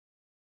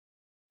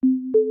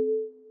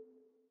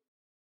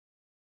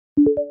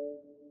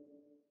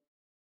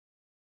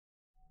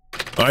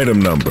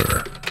Item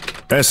Number: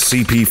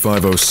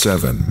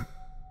 SCP-507.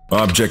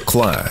 Object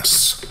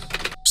Class: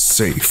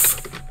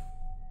 Safe.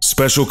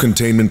 Special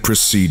Containment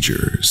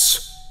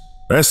Procedures: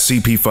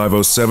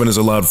 SCP-507 is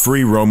allowed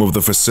free roam of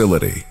the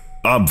facility,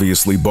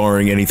 obviously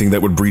barring anything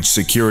that would breach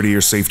security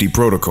or safety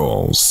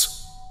protocols.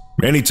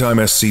 Anytime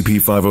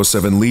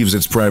SCP-507 leaves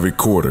its private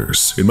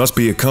quarters, it must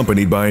be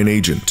accompanied by an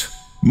agent,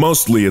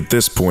 mostly at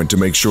this point to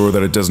make sure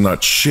that it does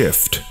not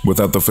shift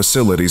without the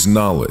facility's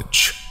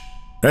knowledge.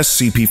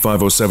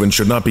 SCP-507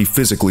 should not be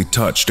physically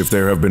touched if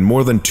there have been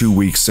more than 2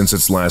 weeks since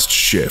its last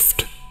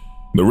shift.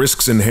 The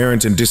risks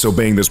inherent in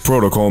disobeying this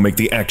protocol make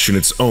the action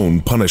its own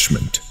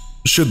punishment,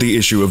 should the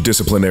issue of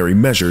disciplinary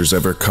measures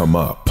ever come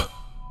up.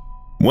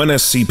 When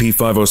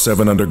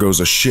SCP-507 undergoes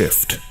a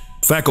shift,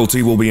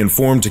 faculty will be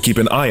informed to keep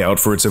an eye out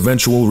for its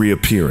eventual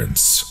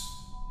reappearance.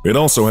 It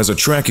also has a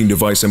tracking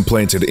device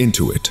implanted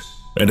into it,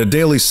 and a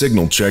daily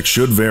signal check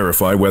should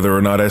verify whether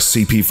or not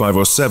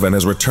SCP-507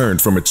 has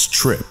returned from its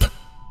trip.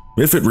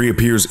 If it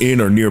reappears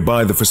in or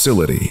nearby the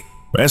facility,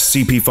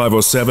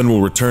 SCP-507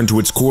 will return to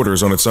its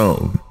quarters on its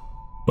own.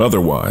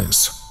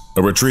 Otherwise,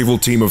 a retrieval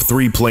team of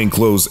 3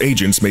 plainclothes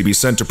agents may be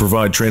sent to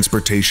provide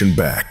transportation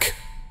back.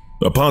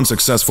 Upon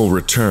successful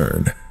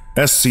return,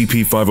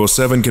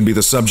 SCP-507 can be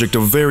the subject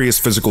of various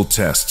physical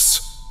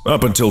tests,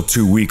 up until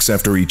 2 weeks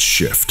after each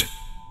shift.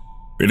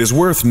 It is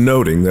worth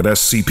noting that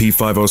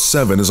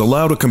SCP-507 is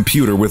allowed a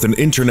computer with an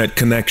internet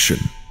connection,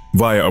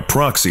 via a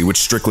proxy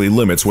which strictly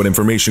limits what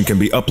information can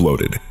be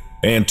uploaded,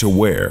 and to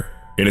where,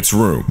 in its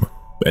room,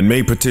 and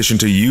may petition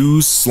to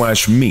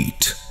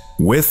use/meet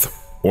with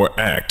or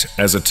act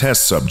as a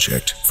test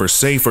subject for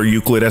safe or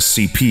Euclid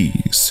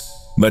SCPs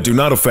that do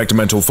not affect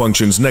mental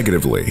functions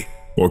negatively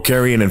or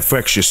carry an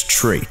infectious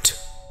trait.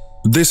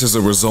 This is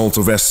a result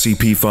of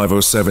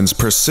SCP-507's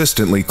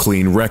persistently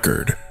clean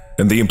record,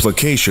 and the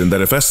implication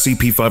that if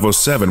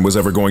SCP-507 was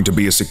ever going to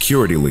be a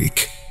security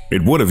leak,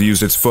 it would have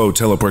used its faux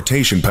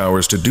teleportation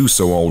powers to do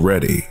so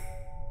already.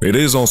 It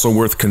is also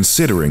worth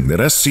considering that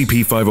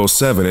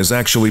SCP-507 is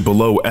actually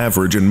below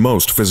average in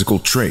most physical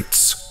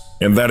traits,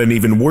 and that in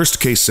even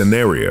worst-case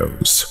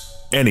scenarios,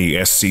 any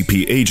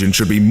SCP agent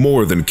should be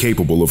more than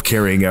capable of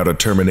carrying out a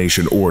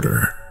termination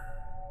order.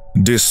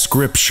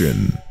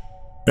 Description: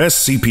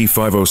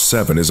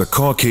 SCP-507 is a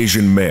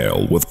Caucasian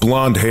male with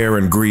blonde hair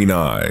and green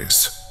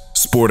eyes,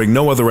 sporting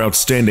no other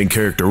outstanding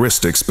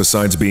characteristics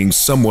besides being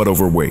somewhat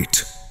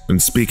overweight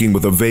and speaking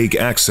with a vague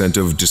accent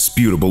of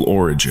disputable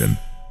origin.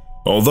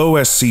 Although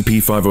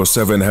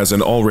SCP-507 has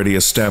an already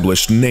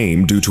established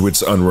name due to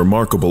its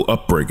unremarkable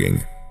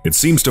upbringing, it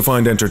seems to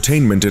find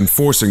entertainment in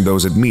forcing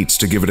those it meets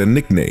to give it a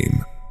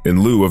nickname,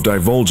 in lieu of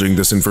divulging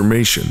this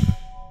information.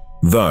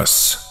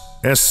 Thus,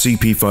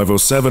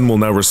 SCP-507 will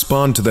now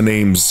respond to the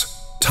names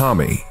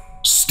Tommy,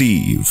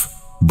 Steve,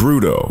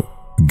 Bruto,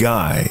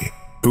 Guy,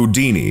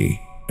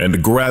 Houdini,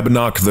 and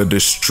Grabnock the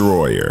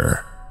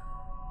Destroyer.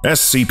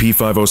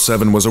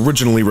 SCP-507 was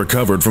originally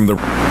recovered from the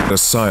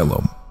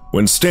asylum,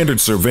 when standard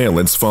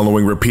surveillance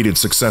following repeated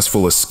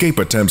successful escape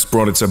attempts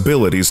brought its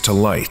abilities to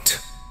light.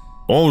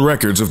 All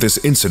records of this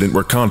incident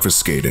were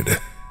confiscated,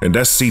 and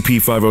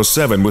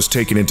SCP-507 was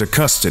taken into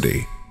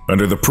custody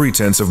under the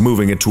pretense of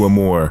moving it to a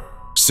more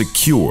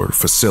secure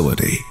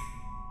facility.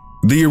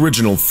 The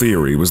original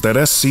theory was that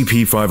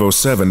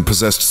SCP-507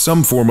 possessed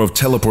some form of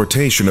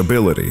teleportation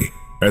ability,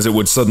 as it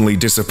would suddenly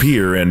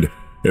disappear and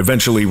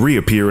eventually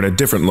reappear in a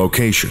different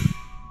location.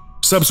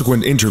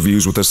 Subsequent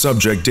interviews with the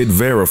subject did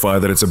verify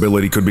that its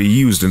ability could be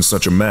used in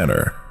such a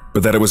manner,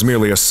 but that it was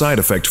merely a side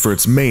effect for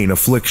its main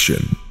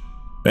affliction.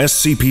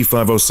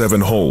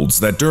 SCP-507 holds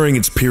that during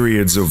its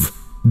periods of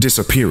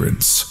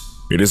disappearance,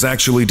 it is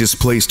actually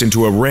displaced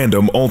into a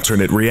random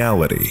alternate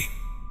reality.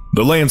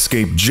 The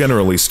landscape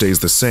generally stays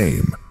the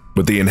same,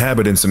 but the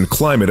inhabitants and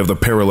climate of the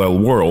parallel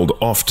world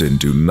often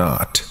do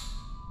not.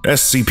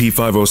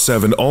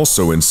 SCP-507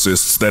 also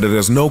insists that it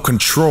has no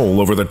control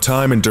over the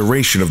time and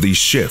duration of these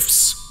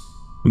shifts.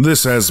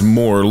 This has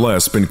more or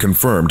less been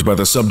confirmed by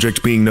the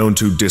subject being known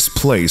to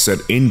displace at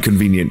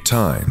inconvenient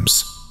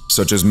times,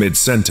 such as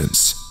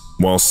mid-sentence,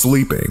 while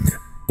sleeping,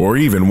 or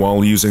even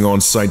while using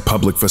on-site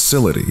public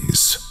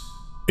facilities.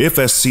 If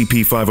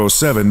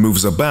SCP-507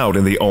 moves about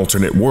in the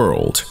alternate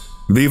world,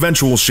 the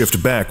eventual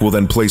shift back will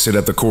then place it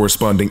at the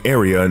corresponding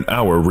area in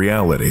our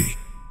reality.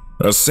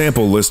 A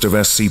sample list of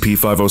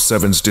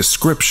SCP-507's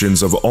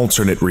descriptions of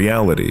alternate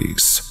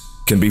realities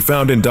can be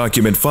found in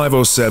Document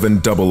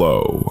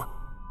 50700.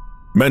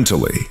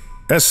 Mentally,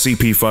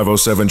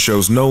 SCP-507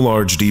 shows no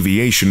large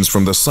deviations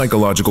from the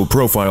psychological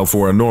profile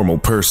for a normal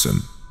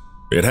person.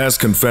 It has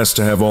confessed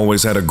to have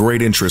always had a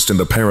great interest in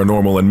the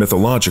paranormal and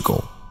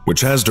mythological,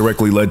 which has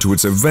directly led to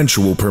its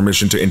eventual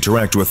permission to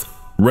interact with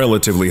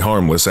relatively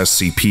harmless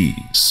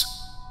SCPs.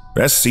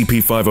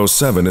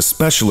 SCP-507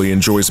 especially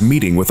enjoys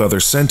meeting with other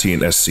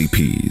sentient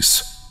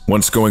SCPs,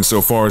 once going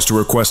so far as to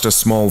request a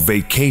small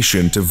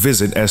vacation to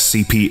visit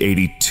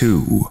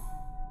SCP-82.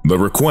 The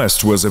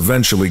request was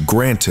eventually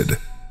granted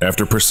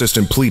after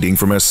persistent pleading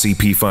from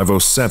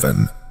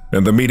SCP-507,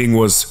 and the meeting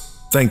was,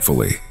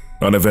 thankfully,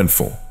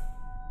 uneventful.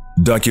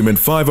 Document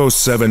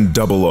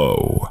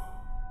 50700,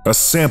 a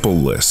sample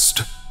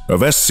list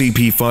of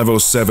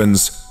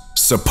SCP-507's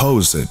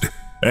supposed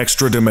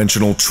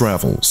extra-dimensional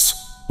travels,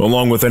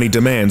 along with any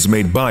demands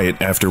made by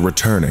it after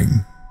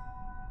returning.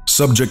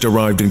 Subject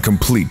arrived in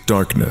complete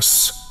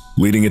darkness,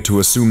 leading it to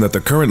assume that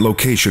the current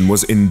location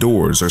was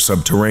indoors or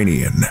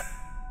subterranean.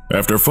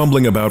 After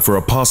fumbling about for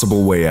a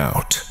possible way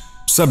out,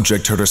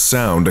 Subject heard a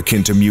sound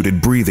akin to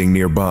muted breathing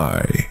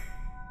nearby.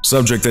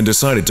 Subject then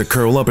decided to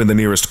curl up in the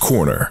nearest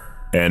corner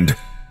and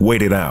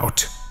wait it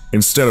out,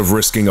 instead of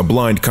risking a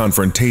blind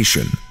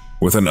confrontation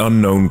with an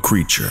unknown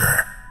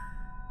creature.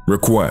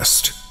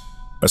 Request: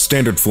 a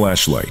standard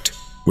flashlight,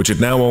 which it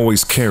now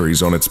always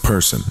carries on its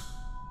person.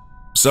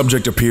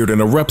 Subject appeared in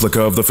a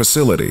replica of the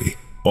facility,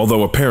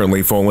 although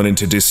apparently fallen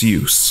into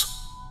disuse.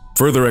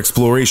 Further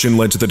exploration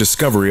led to the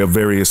discovery of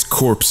various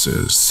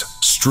corpses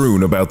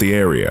strewn about the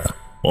area,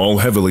 all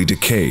heavily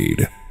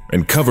decayed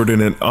and covered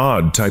in an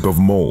odd type of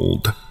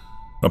mold.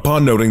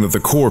 Upon noting that the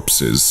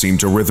corpses seemed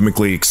to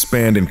rhythmically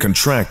expand and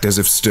contract as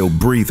if still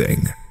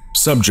breathing,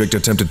 Subject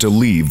attempted to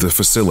leave the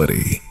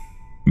facility.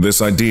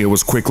 This idea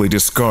was quickly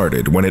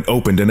discarded when it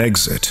opened an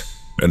exit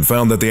and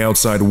found that the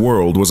outside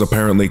world was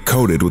apparently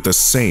coated with the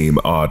same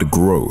odd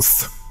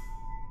growth.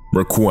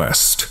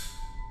 Request: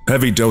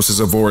 heavy doses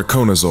of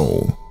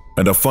voriconazole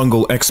and a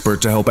fungal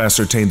expert to help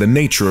ascertain the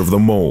nature of the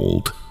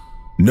mold.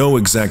 No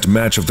exact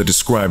match of the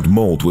described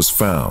mold was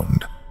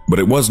found, but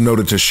it was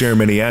noted to share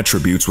many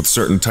attributes with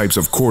certain types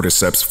of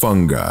cordyceps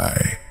fungi.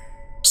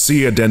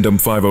 See Addendum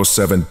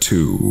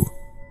 507-2.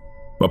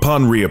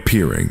 Upon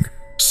reappearing,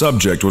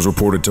 Subject was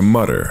reported to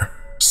mutter,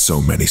 "So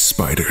many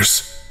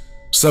spiders."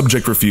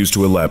 Subject refused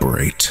to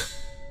elaborate.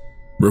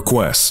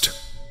 Request: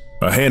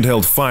 a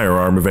handheld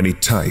firearm of any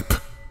type.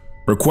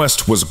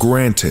 Request was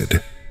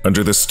granted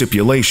under the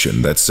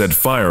stipulation that said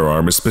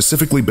firearm is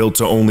specifically built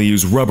to only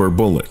use rubber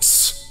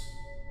bullets.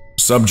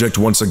 Subject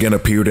once again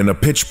appeared in a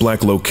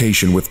pitch-black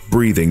location with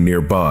breathing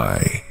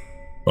nearby.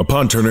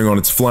 Upon turning on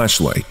its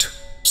flashlight,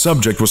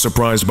 Subject was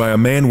surprised by a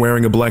man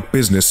wearing a black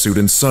business suit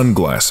and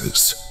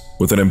sunglasses,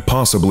 with an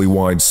impossibly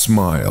wide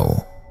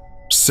smile.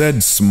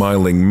 Said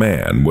smiling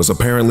man was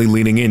apparently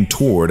leaning in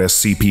toward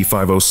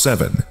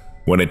SCP-507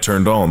 when it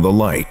turned on the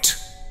light,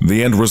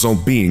 the end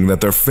result being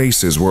that their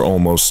faces were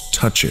almost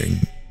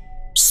touching.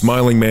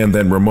 Smiling man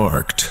then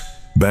remarked,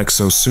 "Back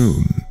so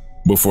soon,"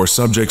 before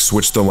Subject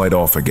switched the light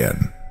off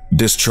again,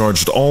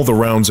 discharged all the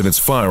rounds in its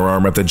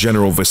firearm at the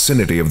general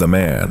vicinity of the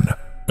man,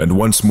 and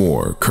once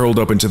more curled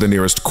up into the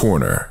nearest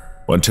corner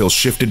until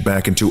shifted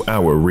back into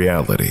our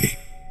reality.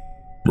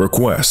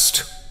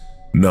 Request: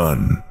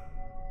 none.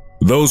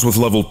 Those with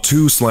level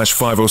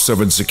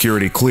 2/507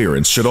 security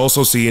clearance should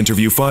also see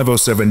interview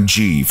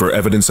 507G for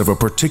evidence of a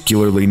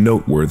particularly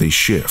noteworthy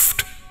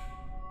shift.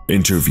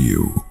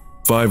 Interview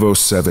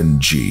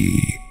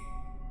 507G.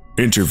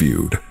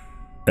 Interviewed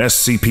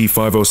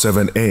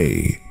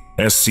SCP-507A,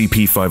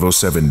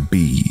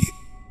 SCP-507B.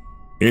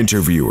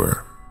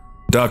 Interviewer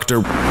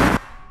Dr.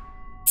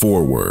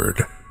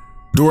 Forward.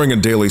 During a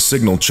daily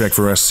signal check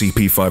for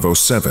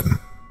SCP-507,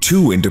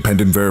 2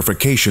 independent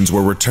verifications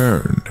were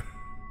returned.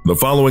 The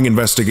following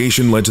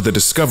investigation led to the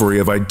discovery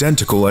of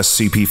identical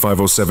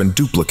SCP-507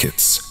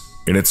 duplicates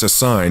in its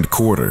assigned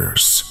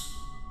quarters.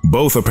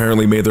 Both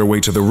apparently made their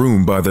way to the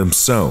room by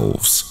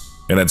themselves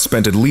and had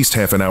spent at least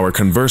half an hour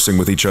conversing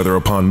with each other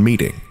upon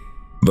meeting.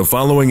 The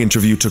following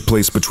interview took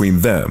place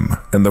between them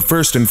and the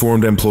first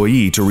informed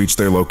employee to reach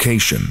their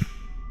location.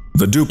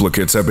 The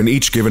duplicates have been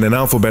each given an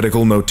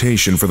alphabetical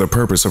notation for the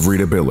purpose of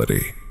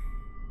readability.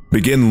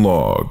 Begin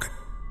log.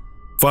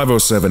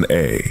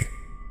 507A.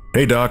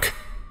 Hey Doc.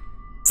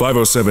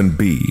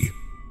 507B.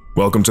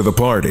 Welcome to the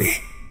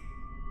party.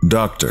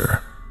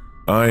 Doctor,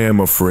 I am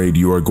afraid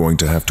you are going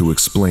to have to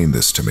explain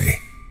this to me.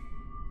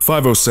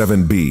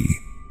 507B.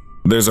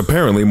 There's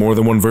apparently more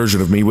than one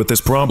version of me with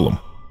this problem.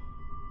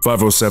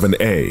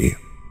 507A.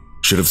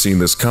 Should have seen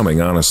this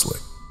coming, honestly.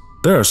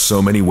 There are so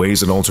many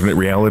ways an alternate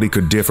reality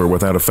could differ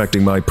without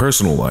affecting my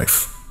personal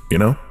life, you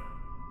know?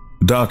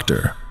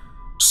 Doctor,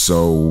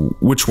 so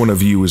which one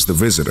of you is the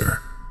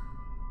visitor?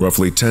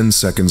 Roughly 10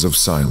 seconds of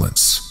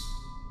silence.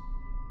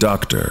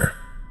 Doctor,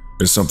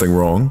 is something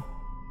wrong?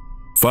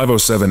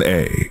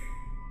 507A.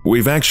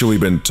 We've actually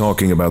been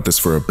talking about this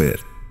for a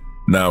bit.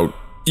 Now,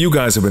 you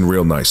guys have been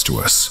real nice to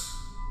us.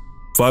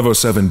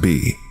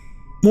 507B.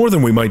 More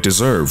than we might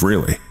deserve,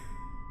 really.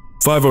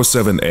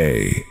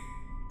 507A.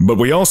 But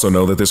we also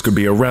know that this could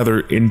be a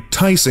rather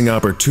enticing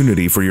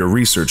opportunity for your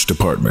research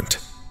department.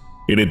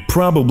 It'd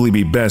probably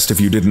be best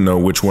if you didn't know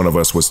which one of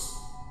us was…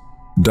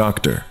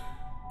 Doctor.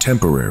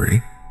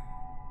 Temporary.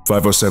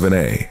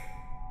 507A.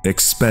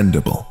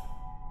 Expendable.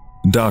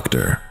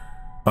 Doctor,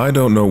 I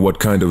don't know what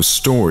kind of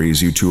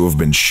stories you two have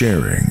been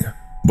sharing,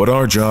 but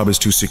our job is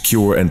to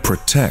secure and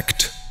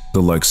protect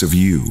the likes of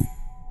you.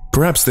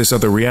 Perhaps this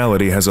other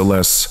reality has a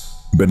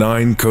less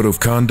benign code of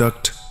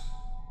conduct?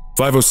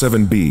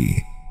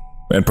 507B,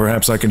 and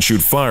perhaps I can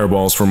shoot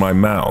fireballs from my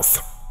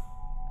mouth.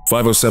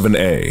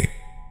 507A,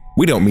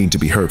 we don't mean to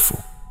be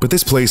hurtful. but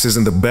this place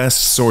isn't the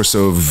best source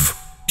of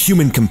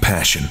human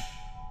compassion.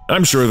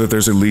 I'm sure that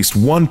there's at least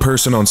one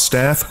person on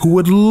staff who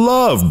would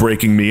love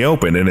breaking me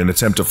open in an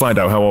attempt to find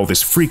out how all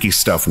this freaky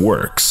stuff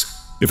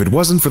works, if it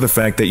wasn't for the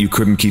fact that you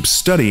couldn't keep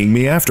studying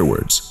me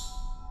afterwards.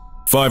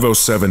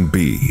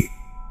 507B.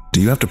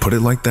 Do you have to put it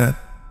like that?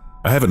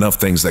 I have enough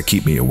things that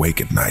keep me awake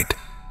at night.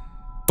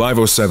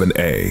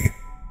 507A.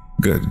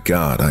 Good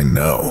God, I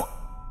know.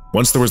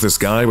 Once there was this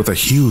guy with a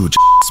huge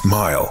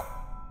smile.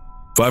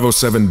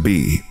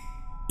 507B.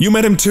 You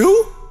met him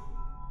too?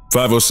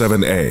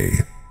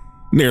 507A.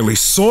 Nearly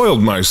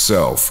soiled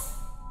myself.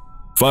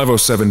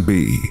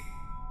 507B.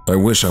 I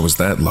wish I was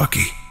that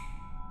lucky.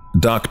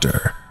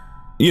 Doctor.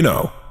 You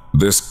know,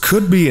 this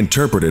could be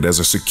interpreted as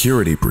a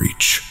security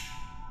breach.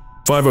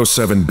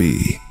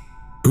 507B.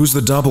 Who's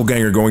the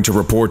doppelganger going to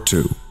report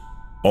to?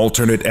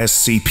 Alternate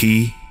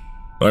SCP?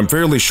 I'm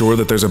fairly sure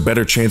that there's a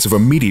better chance of a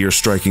meteor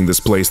striking this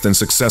place than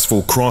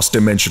successful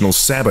cross-dimensional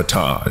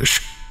sabotage.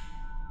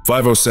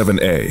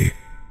 507A.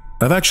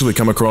 I've actually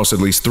come across at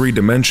least 3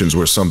 dimensions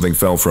where something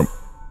fell from.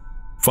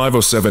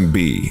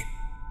 507B.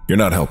 You're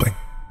not helping.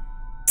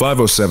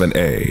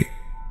 507A.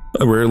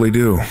 I rarely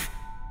do.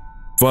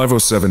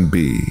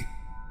 507B.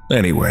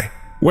 Anyway,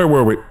 where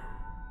were we?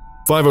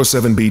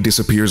 507B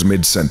disappears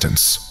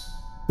mid-sentence.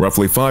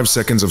 Roughly 5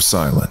 seconds of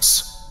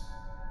silence.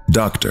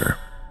 Doctor.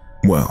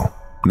 Well,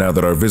 now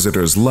that our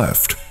visitor's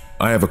left,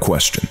 I have a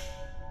question.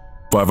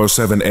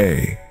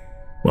 507A.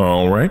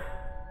 All right.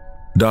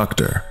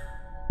 Doctor.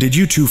 Did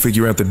you two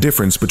figure out the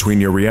difference between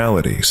your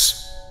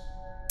realities?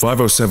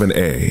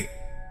 507A.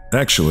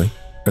 Actually,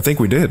 I think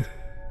we did.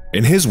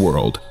 In his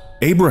world,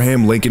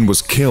 Abraham Lincoln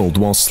was killed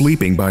while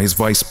sleeping by his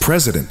vice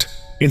president,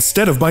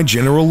 instead of by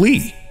General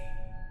Lee.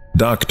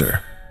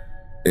 Doctor.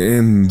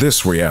 In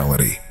this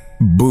reality,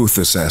 Booth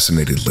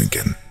assassinated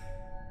Lincoln.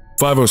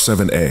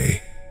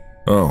 507A.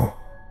 Oh,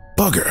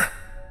 bugger.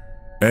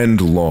 End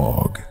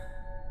log.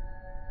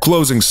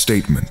 Closing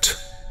statement.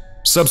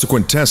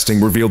 Subsequent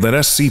testing revealed that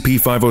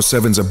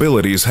SCP-507's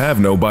abilities have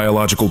no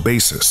biological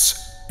basis,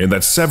 and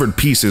that severed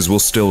pieces will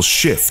still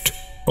shift,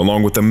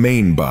 along with the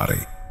main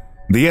body.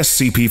 The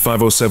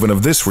SCP-507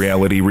 of this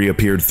reality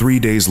reappeared 3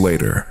 days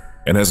later,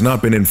 and has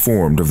not been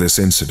informed of this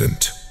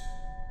incident.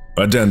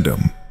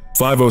 Addendum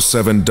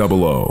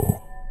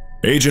 50700.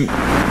 Agent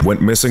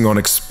went missing on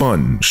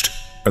Expunged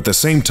at the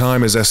same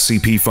time as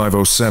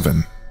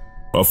SCP-507.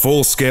 A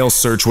full-scale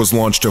search was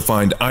launched to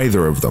find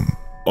either of them,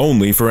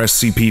 only for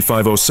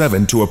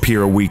SCP-507 to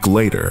appear a week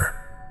later.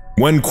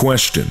 When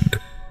questioned,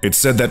 it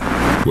said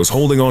that was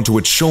holding onto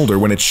its shoulder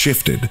when it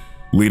shifted,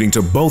 leading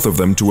to both of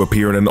them to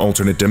appear in an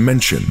alternate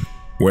dimension,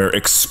 where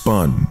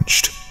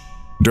expunged.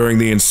 During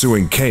the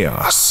ensuing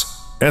chaos,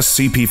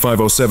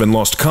 SCP-507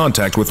 lost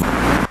contact with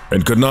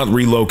and could not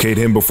relocate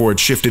him before it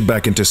shifted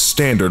back into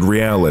standard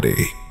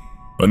reality.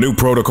 A new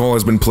protocol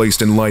has been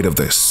placed in light of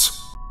this.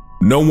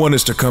 No one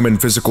is to come in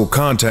physical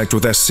contact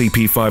with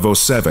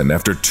SCP-507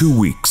 after 2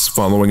 weeks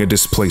following a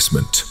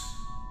displacement.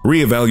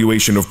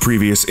 Re-evaluation of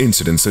previous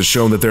incidents has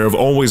shown that there have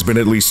always been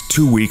at least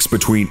 2 weeks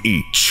between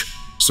each,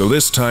 so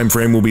this time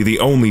frame will be the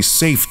only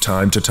safe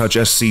time to touch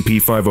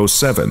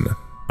SCP-507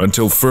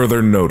 until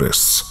further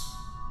notice.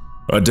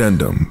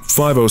 Addendum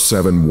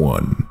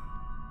 507-1.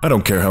 I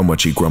don't care how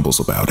much he grumbles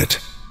about it.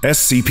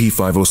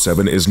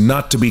 SCP-507 is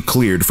not to be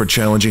cleared for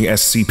challenging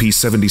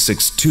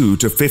SCP-76-2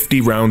 to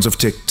 50 rounds of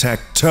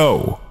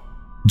tic-tac-toe.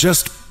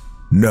 Just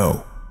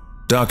no.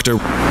 Dr.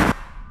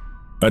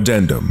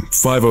 Addendum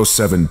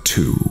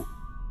 507-2.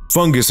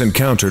 Fungus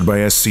encountered by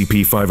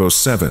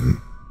SCP-507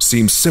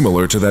 seems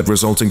similar to that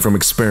resulting from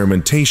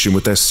experimentation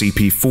with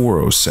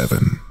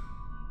SCP-407.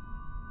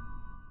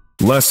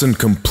 Lesson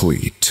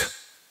complete.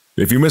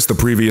 If you missed the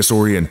previous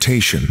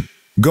orientation,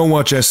 go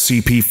watch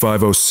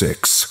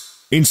SCP-506,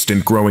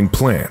 Instant Growing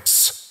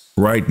Plants,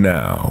 right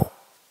now.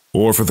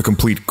 Or for the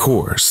complete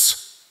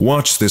course,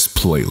 watch this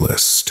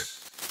playlist.